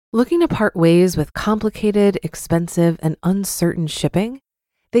Looking to part ways with complicated, expensive, and uncertain shipping?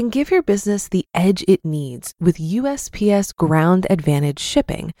 Then give your business the edge it needs with USPS Ground Advantage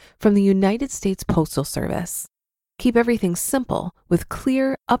shipping from the United States Postal Service. Keep everything simple with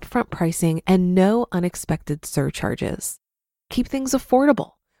clear, upfront pricing and no unexpected surcharges. Keep things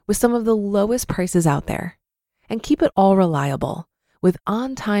affordable with some of the lowest prices out there. And keep it all reliable with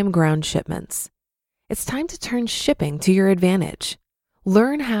on-time ground shipments. It's time to turn shipping to your advantage.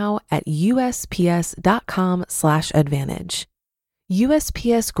 Learn how at USPS.com/advantage.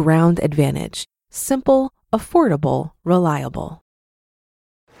 USPS Ground Advantage. Simple, affordable, reliable.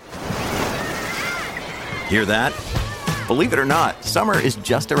 Hear that? Believe it or not, summer is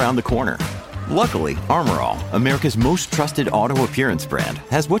just around the corner. Luckily, Armor All, America's most trusted auto appearance brand,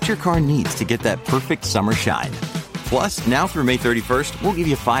 has what your car needs to get that perfect summer shine. Plus, now through May 31st, we'll give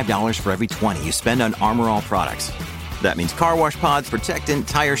you $5 for every $20 you spend on Armor All products. That means car wash pods, protectant,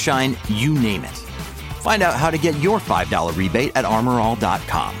 tire shine, you name it. Find out how to get your $5 rebate at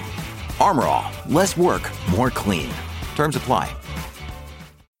armorall.com. Armor All, less work, more clean. Terms apply.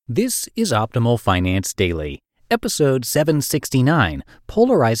 This is Optimal Finance Daily, episode 769,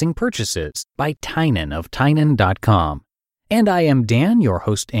 Polarizing Purchases by Tynan of Tynan.com. And I am Dan, your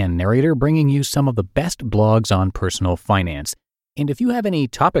host and narrator, bringing you some of the best blogs on personal finance. And if you have any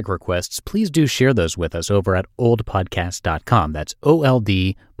topic requests, please do share those with us over at oldpodcast.com. That's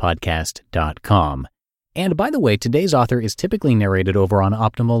oldpodcast.com. And by the way, today's author is typically narrated over on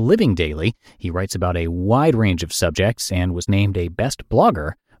Optimal Living Daily. He writes about a wide range of subjects and was named a best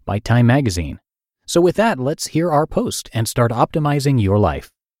blogger by Time Magazine. So with that, let's hear our post and start optimizing your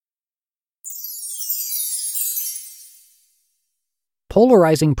life.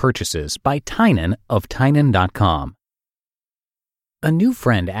 Polarizing Purchases by Tynan of Tynan.com. A new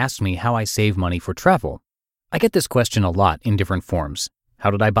friend asked me how I save money for travel. I get this question a lot in different forms.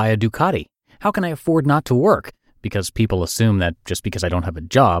 How did I buy a Ducati? How can I afford not to work? Because people assume that just because I don't have a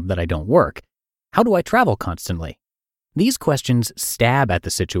job that I don't work. How do I travel constantly? These questions stab at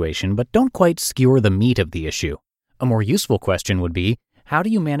the situation but don't quite skewer the meat of the issue. A more useful question would be, how do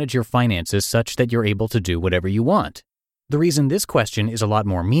you manage your finances such that you're able to do whatever you want? The reason this question is a lot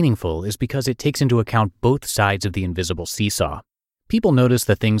more meaningful is because it takes into account both sides of the invisible seesaw. People notice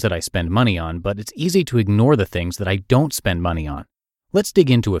the things that I spend money on, but it's easy to ignore the things that I don't spend money on. Let's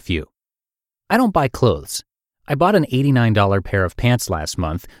dig into a few. I don't buy clothes. I bought an $89 pair of pants last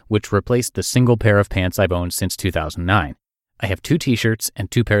month, which replaced the single pair of pants I've owned since 2009. I have 2 t-shirts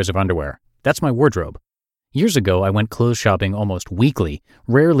and 2 pairs of underwear. That's my wardrobe. Years ago, I went clothes shopping almost weekly,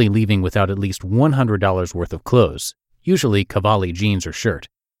 rarely leaving without at least $100 worth of clothes, usually Cavalli jeans or shirt.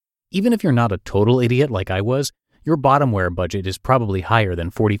 Even if you're not a total idiot like I was, your bottom wear budget is probably higher than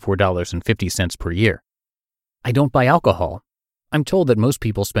 $44.50 per year. I don't buy alcohol. I'm told that most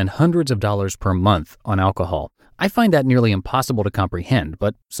people spend hundreds of dollars per month on alcohol. I find that nearly impossible to comprehend,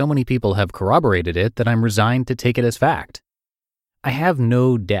 but so many people have corroborated it that I'm resigned to take it as fact. I have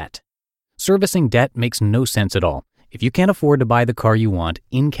no debt. Servicing debt makes no sense at all. If you can't afford to buy the car you want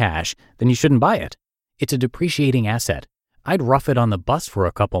in cash, then you shouldn't buy it. It's a depreciating asset. I'd rough it on the bus for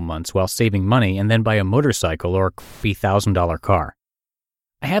a couple months while saving money and then buy a motorcycle or a $1,000 car.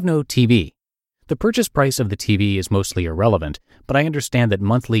 I have no TV. The purchase price of the TV is mostly irrelevant, but I understand that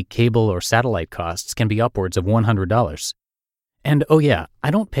monthly cable or satellite costs can be upwards of $100. And oh yeah,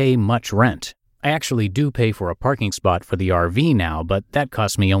 I don't pay much rent. I actually do pay for a parking spot for the RV now, but that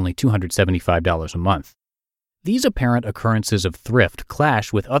costs me only $275 a month. These apparent occurrences of thrift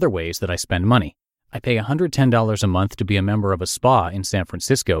clash with other ways that I spend money. I pay $110 a month to be a member of a spa in San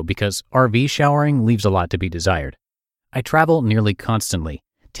Francisco because RV showering leaves a lot to be desired. I travel nearly constantly,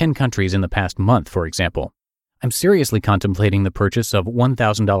 10 countries in the past month, for example. I'm seriously contemplating the purchase of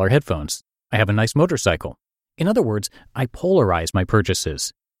 $1,000 headphones. I have a nice motorcycle. In other words, I polarize my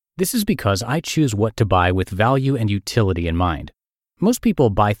purchases. This is because I choose what to buy with value and utility in mind. Most people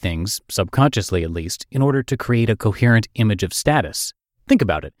buy things, subconsciously at least, in order to create a coherent image of status. Think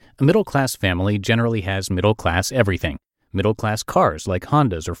about it. A middle-class family generally has middle-class everything. Middle-class cars like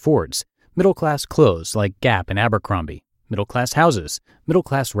Hondas or Fords. Middle-class clothes like Gap and Abercrombie. Middle-class houses.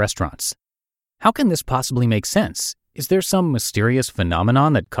 Middle-class restaurants. How can this possibly make sense? Is there some mysterious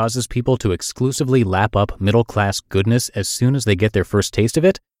phenomenon that causes people to exclusively lap up middle-class goodness as soon as they get their first taste of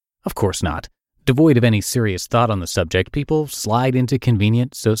it? Of course not. Devoid of any serious thought on the subject, people slide into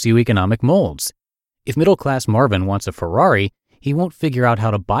convenient socioeconomic molds. If middle-class Marvin wants a Ferrari, he won't figure out how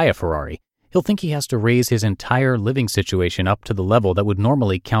to buy a Ferrari. He'll think he has to raise his entire living situation up to the level that would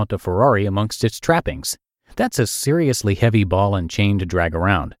normally count a Ferrari amongst its trappings. That's a seriously heavy ball and chain to drag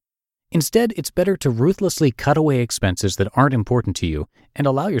around. Instead, it's better to ruthlessly cut away expenses that aren't important to you and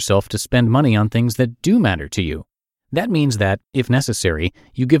allow yourself to spend money on things that do matter to you. That means that, if necessary,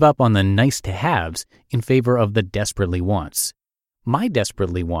 you give up on the nice-to-haves in favor of the desperately wants. My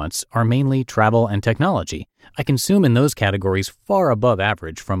desperately wants are mainly travel and technology. I consume in those categories far above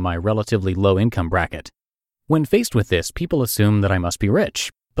average from my relatively low income bracket. When faced with this, people assume that I must be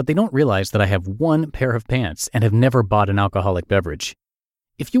rich, but they don't realize that I have one pair of pants and have never bought an alcoholic beverage.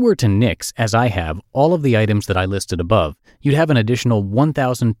 If you were to nix, as I have, all of the items that I listed above, you'd have an additional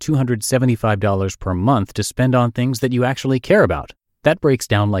 $1,275 per month to spend on things that you actually care about. That breaks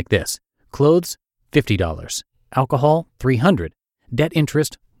down like this: clothes, $50, alcohol, $300, debt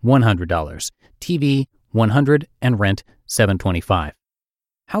interest, $100, TV, $100, and rent, $725.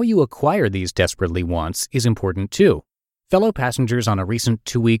 How you acquire these desperately wants is important too. Fellow passengers on a recent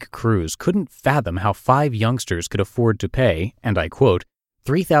 2-week cruise couldn't fathom how 5 youngsters could afford to pay, and I quote,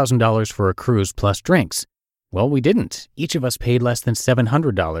 $3,000 for a cruise plus drinks. Well, we didn't. Each of us paid less than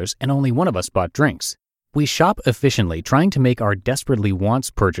 $700 and only one of us bought drinks. We shop efficiently, trying to make our desperately wants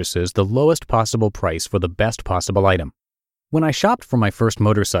purchases the lowest possible price for the best possible item. When I shopped for my first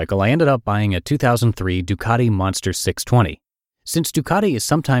motorcycle, I ended up buying a 2003 Ducati Monster 620. Since Ducati is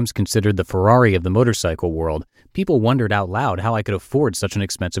sometimes considered the Ferrari of the motorcycle world, people wondered out loud how I could afford such an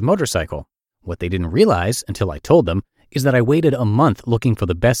expensive motorcycle. What they didn't realize, until I told them, is that I waited a month looking for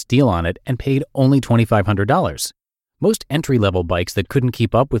the best deal on it and paid only $2,500. Most entry-level bikes that couldn't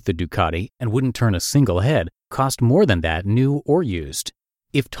keep up with the Ducati and wouldn't turn a single head cost more than that, new or used.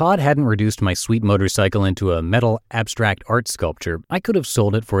 If Todd hadn't reduced my sweet motorcycle into a metal abstract art sculpture, I could have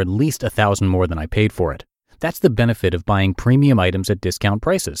sold it for at least $1,000 more than I paid for it. That's the benefit of buying premium items at discount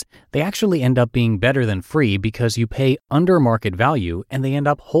prices. They actually end up being better than free because you pay under market value and they end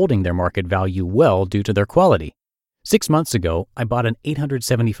up holding their market value well due to their quality. 6 months ago, I bought an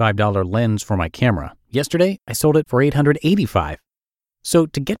 $875 lens for my camera. Yesterday, I sold it for $885. So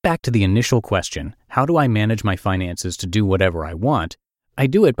to get back to the initial question, how do I manage my finances to do whatever I want? I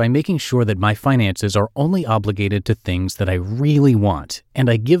do it by making sure that my finances are only obligated to things that I really want, and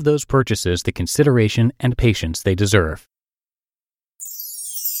I give those purchases the consideration and patience they deserve.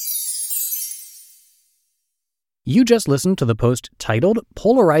 You just listened to the post titled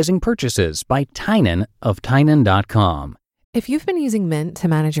Polarizing Purchases by Tynan of Tynan.com. If you've been using Mint to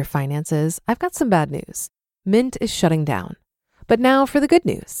manage your finances, I've got some bad news. Mint is shutting down. But now for the good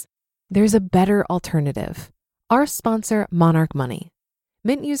news. There's a better alternative. Our sponsor, Monarch Money.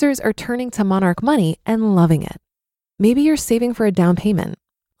 Mint users are turning to Monarch Money and loving it. Maybe you're saving for a down payment,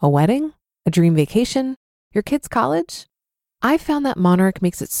 a wedding, a dream vacation, your kid's college. I've found that Monarch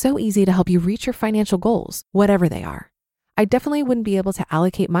makes it so easy to help you reach your financial goals, whatever they are. I definitely wouldn't be able to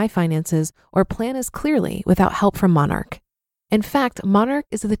allocate my finances or plan as clearly without help from Monarch. In fact, Monarch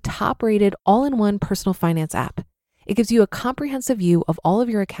is the top-rated all-in-one personal finance app. It gives you a comprehensive view of all of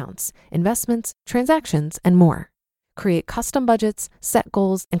your accounts, investments, transactions, and more. Create custom budgets, set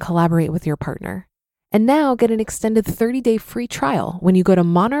goals, and collaborate with your partner. And now get an extended 30-day free trial when you go to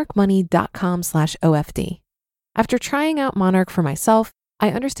monarchmoney.com/OFD. After trying out Monarch for myself,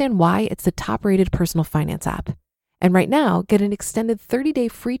 I understand why it's the top-rated personal finance app. And right now, get an extended 30-day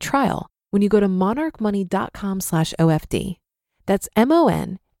free trial when you go to monarchmoney.com/OFD. That's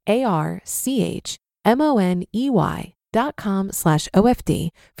monarchmoney.com/OFD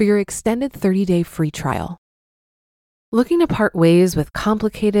for your extended 30-day free trial. Looking to part ways with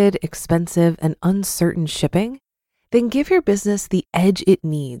complicated, expensive, and uncertain shipping? Then give your business the edge it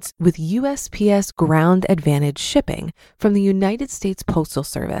needs with USPS Ground Advantage shipping from the United States Postal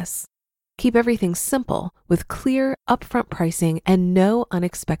Service. Keep everything simple with clear, upfront pricing and no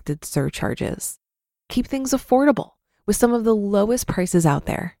unexpected surcharges. Keep things affordable with some of the lowest prices out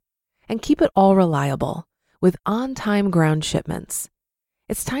there. And keep it all reliable with on-time ground shipments.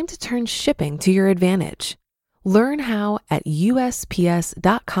 It's time to turn shipping to your advantage. Learn how at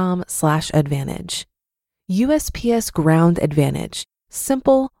USPS.com/advantage. USPS Ground Advantage.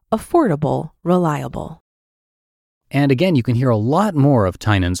 Simple, affordable, reliable. And again, you can hear a lot more of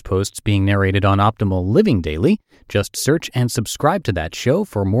Tynan's posts being narrated on Optimal Living Daily. Just search and subscribe to that show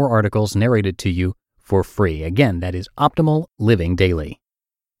for more articles narrated to you for free. Again, that is Optimal Living Daily.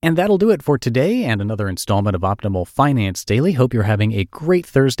 And that'll do it for today and another installment of Optimal Finance Daily. Hope you're having a great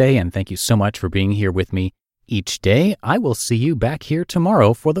Thursday, and thank you so much for being here with me each day. I will see you back here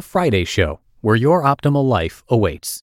tomorrow for the Friday show, where your optimal life awaits.